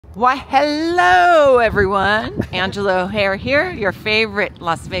Why, hello everyone. Angela O'Hare here, your favorite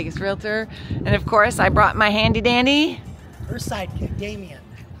Las Vegas realtor. And of course, I brought my handy dandy. Her sidekick, Damien.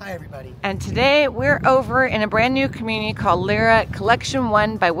 Hi everybody. And today we're over in a brand new community called Lyra Collection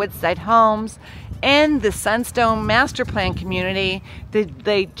One by Woodside Homes in the Sunstone master plan community.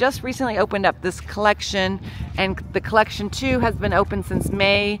 They just recently opened up this collection, and the collection 2 has been open since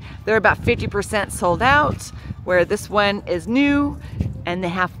May. They're about 50% sold out, where this one is new, and they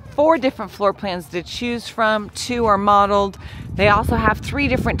have 4 different floor plans to choose from. 2 are modeled. They also have 3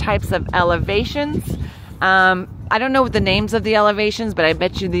 different types of elevations. I don't know what the names of the elevations, but I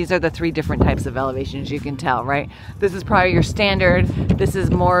bet you these are the 3 different types of elevations. You can tell, right? This is probably your standard. This is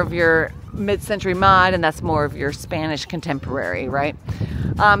more of your mid-century mod, and that's more of your Spanish contemporary, right?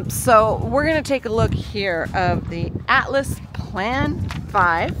 So we're gonna take a look here of the Atlas Plan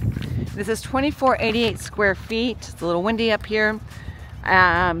 5. This is 2488 square feet. It's a little windy up here.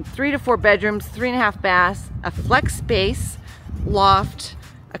 3 to 4 bedrooms, 3.5 baths, a flex space, loft,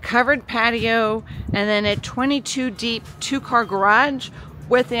 a covered patio, and then a 22 deep 2-car garage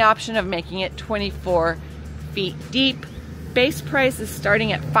with the option of making it 24 feet deep. Base price is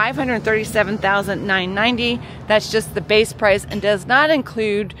starting at $537,990. That's just the base price and does not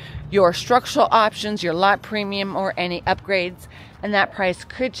include your structural options, your lot premium, or any upgrades. And that price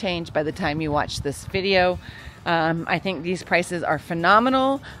could change by the time you watch this video. I think these prices are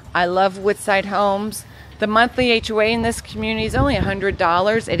phenomenal. I love Woodside Homes. The monthly HOA in this community is only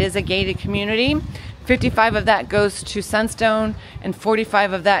 $100. It is a gated community. 55 of that goes to Sunstone, and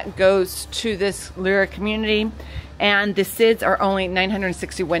 45 of that goes to this Lyra community. And the SIDs are only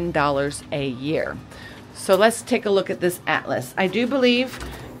 $961 a year. So let's take a look at this Atlas. I do believe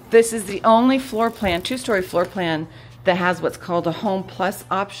this is the only floor plan, 2-story floor plan, that has what's called a Home Plus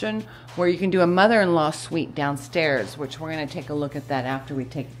option, where you can do a mother-in-law suite downstairs, which we're going to take a look at that after we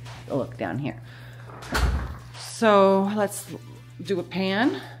take a look down here. So let's do a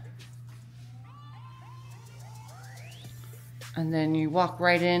pan. And then you walk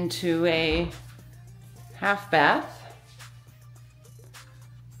right into a half bath.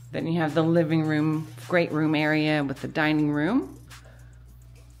 Then you have the living room, great room area with the dining room,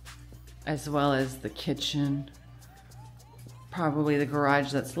 as well as the kitchen. Probably the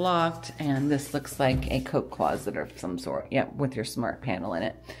garage that's locked, and this looks like a coat closet of some sort. Yep, with your smart panel in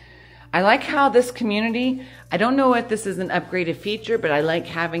it. I like how this community, I don't know if this is an upgraded feature, but I like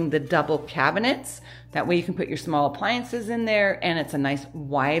having the double cabinets. That way you can put your small appliances in there, and it's a nice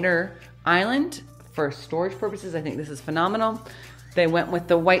wider island for storage purposes. I think this is phenomenal. They went with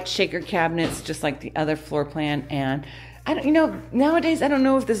the white shaker cabinets, just like the other floor plan. And I don't, you know, nowadays I don't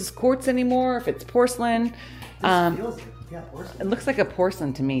know if this is quartz anymore, if it's porcelain. It looks like a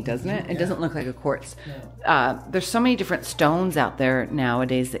porcelain to me, doesn't it? It doesn't look like a quartz. No. There's so many different stones out there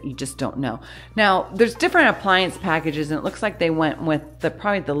nowadays that you just don't know. Now, there's different appliance packages, and it looks like they went with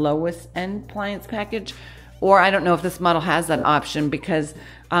probably the lowest end appliance package. Or I don't know if this model has that option, because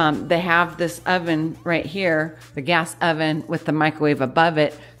they have this oven right here, the gas oven with the microwave above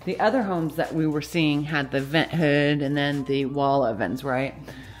it. The other homes that we were seeing had the vent hood and then the wall ovens, right?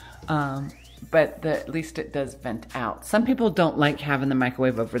 But at least it does vent out. Some people don't like having the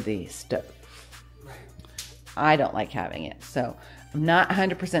microwave over the stove. Right. I don't like having it. So I'm not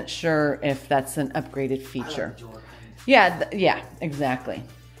 100% sure if that's an upgraded feature. I like the drawer kind. Yeah, exactly.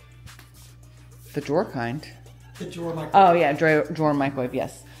 The drawer kind. The drawer microwave. Oh yeah, drawer microwave,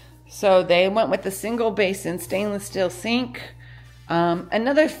 yes. So they went with the single basin stainless steel sink.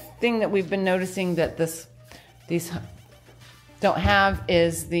 Another thing that we've been noticing that these don't have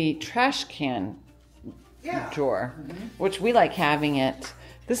is the trash can drawer, which we like having it.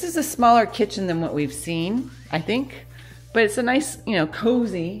 This is a smaller kitchen than what we've seen, I think, but it's a nice, you know,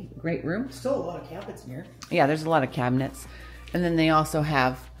 cozy, great room. Still a lot of cabinets in here. Yeah, there's a lot of cabinets. And then they also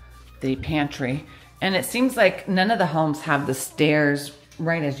have the pantry. And it seems like none of the homes have the stairs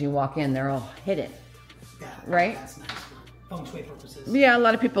right as you walk in. They're all hidden, right? That's nice for feng shui purposes. Yeah, a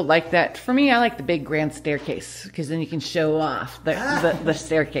lot of people like that. For me, I like the big grand staircase, because then you can show off the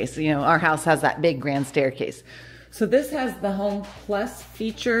staircase. You know, our house has that big grand staircase. So this has the Home Plus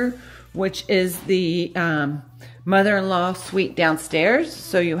feature, which is the mother-in-law suite downstairs.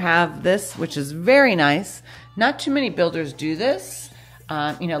 So you have this, which is very nice. Not too many builders do this.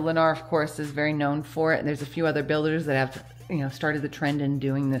 You know, Lennar, of course, is very known for it. And there's a few other builders that have, you know, started the trend in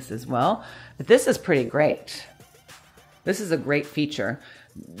doing this as well. But this is pretty great. This is a great feature.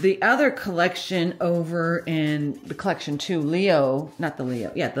 The other collection over in the collection 2, Leo, not the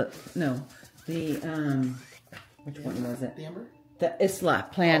Leo, yeah, which one was it? The Amber? The Isla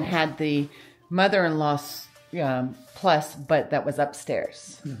plan had the mother-in-law plus, but that was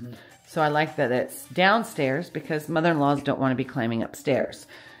upstairs. So I like that it's downstairs because mother-in-laws don't want to be climbing upstairs.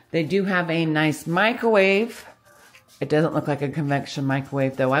 They do have a nice microwave. It doesn't look like a convection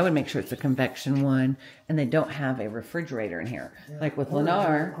microwave, though. I would make sure it's a convection one. And they don't have a refrigerator in here. Like with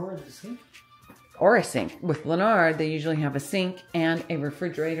Lennar. Or a sink. With Lennar, they usually have a sink and a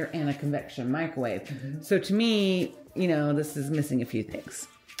refrigerator and a convection microwave. So to me, you know, this is missing a few things.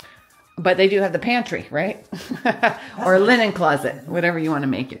 But they do have the pantry, right? Or a linen closet, whatever you want to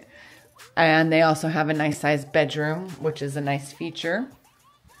make it. And they also have a nice sized bedroom, which is a nice feature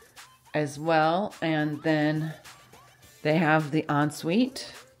as well. And then they have the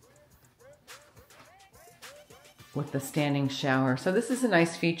ensuite with the standing shower. So this is a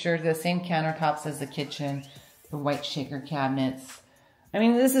nice feature. The same countertops as the kitchen, the white shaker cabinets. I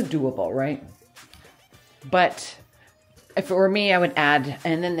mean, this is doable, right? But if it were me, I would add,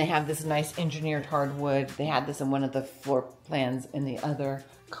 and then they have this nice engineered hardwood. They had this in one of the floor plans in the other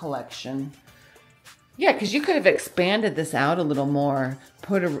collection. Yeah, because you could have expanded this out a little more.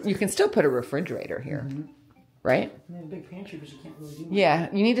 You can still put a refrigerator here, right? You have a big pantry, but you can't really do much. Yeah,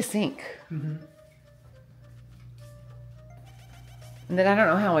 you need a sink. And then I don't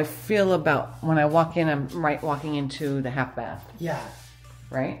know how I feel about when I walk in, I'm walking into the half bath. Yeah.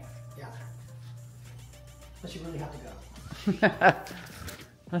 Right? Yeah. But you really have to go.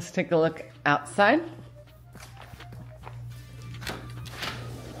 Let's take a look outside.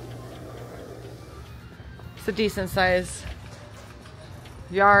 It's a decent size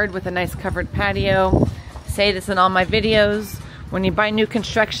yard with a nice covered patio. Say this in all my videos. When you buy new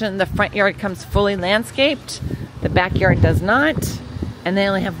construction, the front yard comes fully landscaped. The backyard does not. And they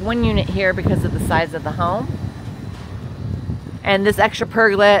only have one unit here because of the size of the home. And this extra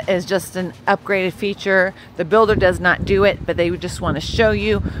pergola is just an upgraded feature. The builder does not do it, but they just want to show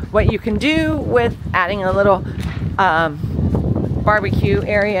you what you can do with adding a little barbecue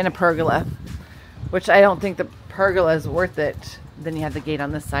area and a pergola, which I don't think the pergola is worth it. Then you have the gate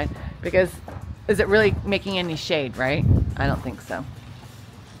on this side, because is it really making any shade, right? I don't think so.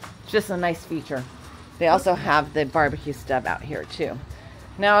 It's just a nice feature. They also have the barbecue stub out here too.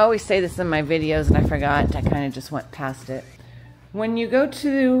 Now I always say this in my videos and I forgot, I kind of just went past it. When you go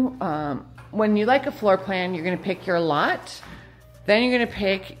to, when you like a floor plan, you're going to pick your lot. Then you're going to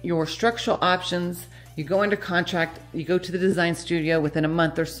pick your structural options. You go under contract, you go to the design studio within a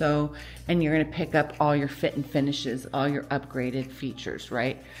month or so, and you're going to pick up all your fit and finishes, all your upgraded features,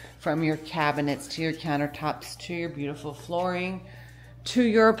 right? From your cabinets to your countertops to your beautiful flooring, to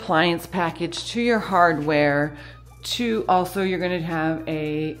your appliance package, to your hardware, to also you're going to have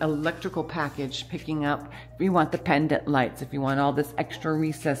a electrical package picking up if you want the pendant lights, if you want all this extra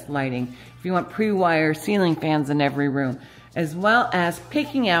recessed lighting, if you want pre-wire ceiling fans in every room, as well as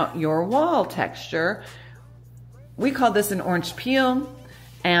picking out your wall texture. We call this an orange peel,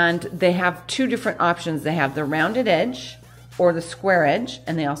 and they have two different options. They have the rounded edge or the square edge,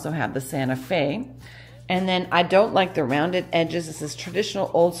 and they also have the Santa Fe. And then I don't like the rounded edges. This is traditional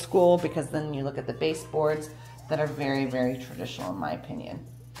old school, because then you look at the baseboards that are very, very traditional in my opinion.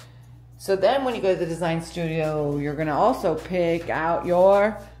 So then when you go to the design studio, you're gonna also pick out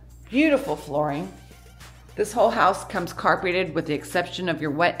your beautiful flooring. This whole house comes carpeted with the exception of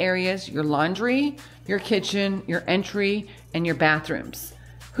your wet areas, your laundry, your kitchen, your entry, and your bathrooms.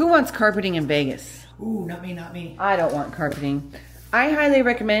 Who wants carpeting in Vegas? Ooh, not me, not me. I don't want carpeting. I highly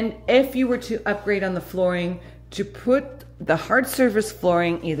recommend, if you were to upgrade on the flooring, to put the hard surface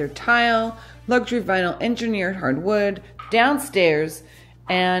flooring, either tile, luxury vinyl, engineered hardwood, downstairs,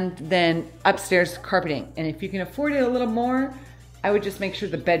 and then upstairs carpeting. And if you can afford it a little more, I would just make sure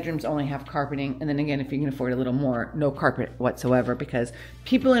the bedrooms only have carpeting. And then again, if you can afford a little more, no carpet whatsoever, because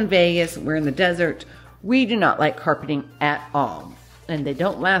people in Vegas, we're in the desert, we do not like carpeting at all. And they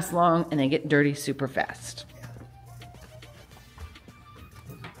don't last long, and they get dirty super fast.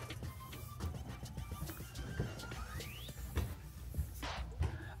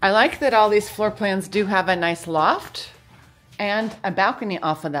 I like that all these floor plans do have a nice loft and a balcony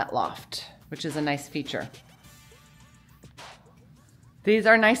off of that loft, which is a nice feature. These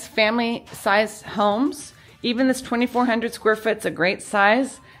are nice family size homes. Even this 2,400 square foot is a great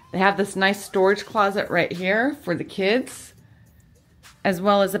size. They have this nice storage closet right here for the kids, as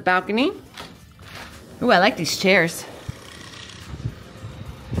well as a balcony. Ooh, I like these chairs.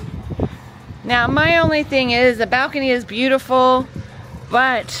 Now, my only thing is the balcony is beautiful,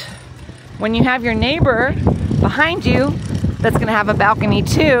 but when you have your neighbor behind you that's going to have a balcony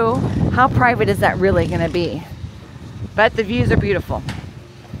too, how private is that really going to be? But the views are beautiful.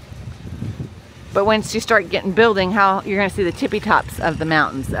 But once you start getting building, how you're going to see the tippy tops of the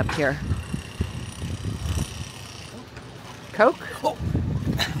mountains up here. Coke? Oh.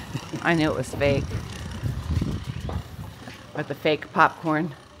 I knew it was fake. With the fake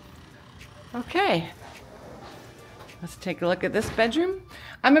popcorn. Okay. Let's take a look at this bedroom.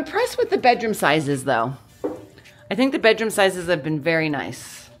 I'm impressed with the bedroom sizes though. I think the bedroom sizes have been very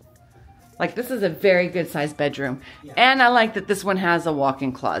nice. Like this is a very good sized bedroom. Yeah. And I like that this one has a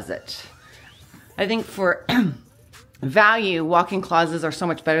walk-in closet. I think for value, walk-in closets are so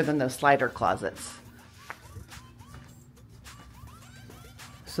much better than those slider closets.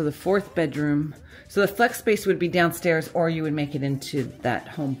 So the fourth bedroom, so the flex space would be downstairs or you would make it into that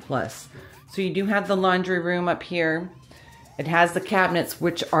Home Plus. So you do have the laundry room up here. It has the cabinets,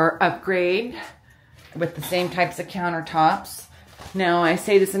 which are upgrade with the same types of countertops. Now I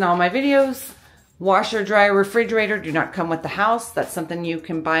say this in all my videos, washer, dryer, refrigerator do not come with the house. That's something you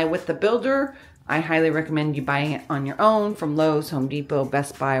can buy with the builder. I highly recommend you buying it on your own from Lowe's, Home Depot,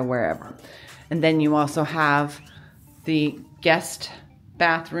 Best Buy, wherever. And then you also have the guest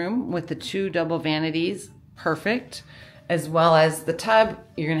bathroom with the 2 double vanities, perfect, as well as the tub.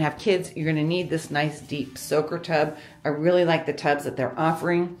 You're gonna have kids, you're gonna need this nice deep soaker tub. I really like the tubs that they're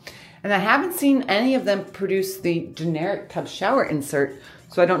offering. And I haven't seen any of them produce the generic tub shower insert,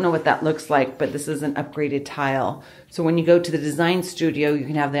 so I don't know what that looks like, but this is an upgraded tile. So when you go to the design studio, you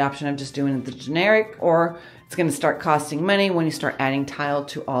can have the option of just doing the generic, or it's gonna start costing money when you start adding tile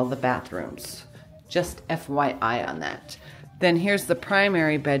to all the bathrooms. Just FYI on that. Then here's the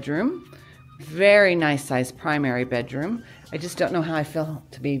primary bedroom. Very nice sized primary bedroom. I just don't know how I feel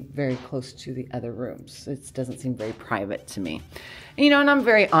to be very close to the other rooms. It doesn't seem very private to me. And, you know, and I'm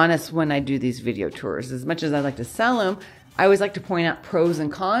very honest when I do these video tours. As much as I like to sell them, I always like to point out pros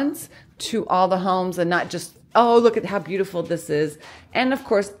and cons to all the homes and not just, oh, look at how beautiful this is. And of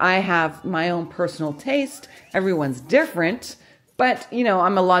course, I have my own personal taste. Everyone's different, but you know,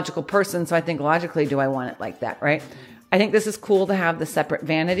 I'm a logical person. So I think logically, do I want it like that, right? I think this is cool to have the separate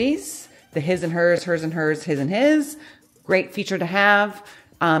vanities, the his and hers, hers and hers, his and his. Great feature to have.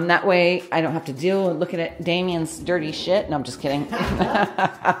 That way I don't have to deal with looking at Damien's dirty shit. No, I'm just kidding. I'm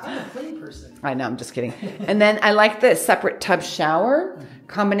a clean person. I know, I'm just kidding. And then I like the separate tub shower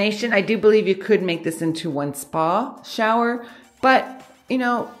combination. I do believe you could make this into one spa shower, but you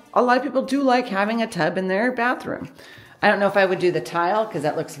know, a lot of people do like having a tub in their bathroom. I don't know if I would do the tile because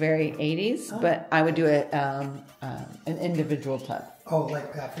that looks very 80s, but I would do an individual tub. Oh,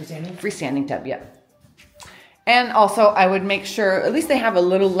 like freestanding? Freestanding tub, yeah. And also I would make sure, at least they have a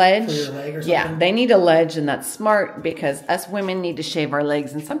little ledge. For your leg or something? Yeah, they need a ledge, and that's smart because us women need to shave our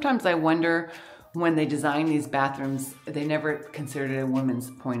legs. And sometimes I wonder when they design these bathrooms, they never considered it a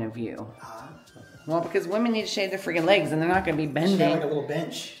woman's point of view. Well, because women need to shave their freaking legs, and they're not going to be bending. Should have like a little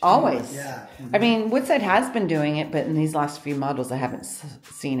bench. Always. Yeah. I mean, Woodside has been doing it, but in these last few models, I haven't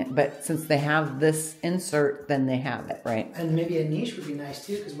seen it. But since they have this insert, then they have it, right? And maybe a niche would be nice,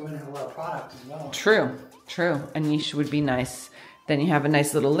 too, because women have a lot of product as well. True. True. A niche would be nice. Then you have a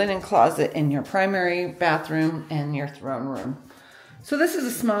nice little linen closet in your primary bathroom and your throne room. So this is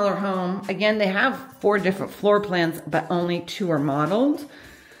a smaller home. Again, they have 4 different floor plans, but only 2 are modeled.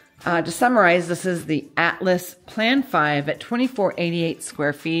 To summarize, this is the Atlas Plan 5 at 2488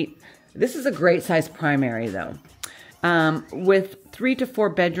 square feet. This is a great size primary though. With 3 to 4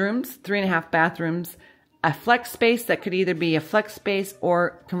 bedrooms, 3.5 bathrooms, a flex space that could either be a flex space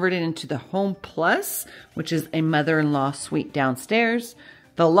or converted into the Home Plus, which is a mother-in-law suite downstairs,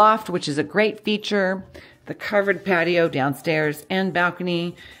 the loft, which is a great feature, the covered patio downstairs and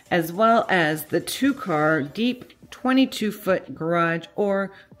balcony, as well as the 2-car deep 22-foot garage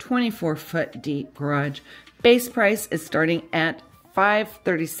or 24-foot deep garage. Base price is starting at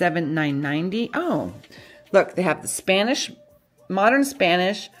 $537,990. Oh, look, they have the Spanish, modern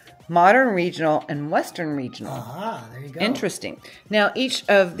regional, and Western regional. Aha, there you go. Interesting. Now, each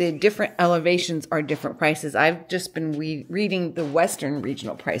of the different elevations are different prices. I've just been reading the Western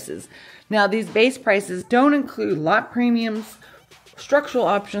regional prices. Now, these base prices don't include lot premiums, structural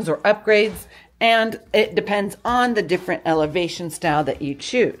options, or upgrades, and it depends on the different elevation style that you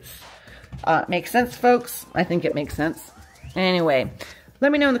choose. Makes sense, folks? I think it makes sense. Anyway,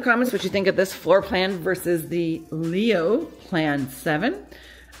 let me know in the comments what you think of this floor plan versus the Leo Plan 7.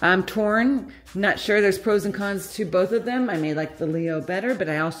 I'm torn, not sure. There's pros and cons to both of them. I may like the Leo better, but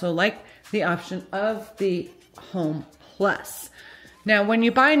I also like the option of the Home Plus. Now, when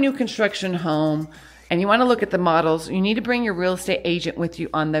you buy a new construction home and you want to look at the models, you need to bring your real estate agent with you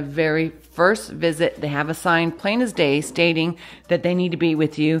on the very first visit. They have a sign plain as day stating that they need to be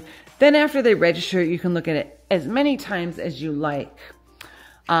with you. Then after they register, you can look at it as many times as you like.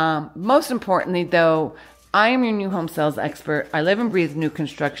 Most importantly, though, I am your new home sales expert. I live and breathe new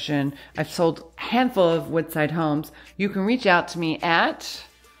construction. I've sold a handful of Woodside Homes. You can reach out to me at...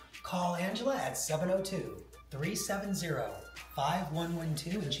 Call Angela at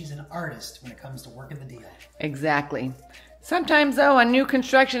 702-370-5112, and she's an artist when it comes to working the deal. Exactly. Sometimes, though, on new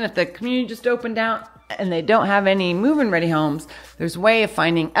construction, if the community just opened out and they don't have any move-in ready homes, there's a way of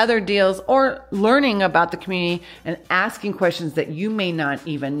finding other deals or learning about the community and asking questions that you may not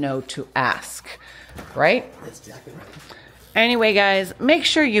even know to ask. Right? That's exactly right. Anyway, guys, make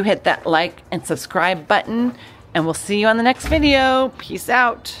sure you hit that like and subscribe button, and we'll see you on the next video. Peace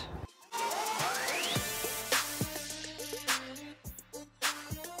out.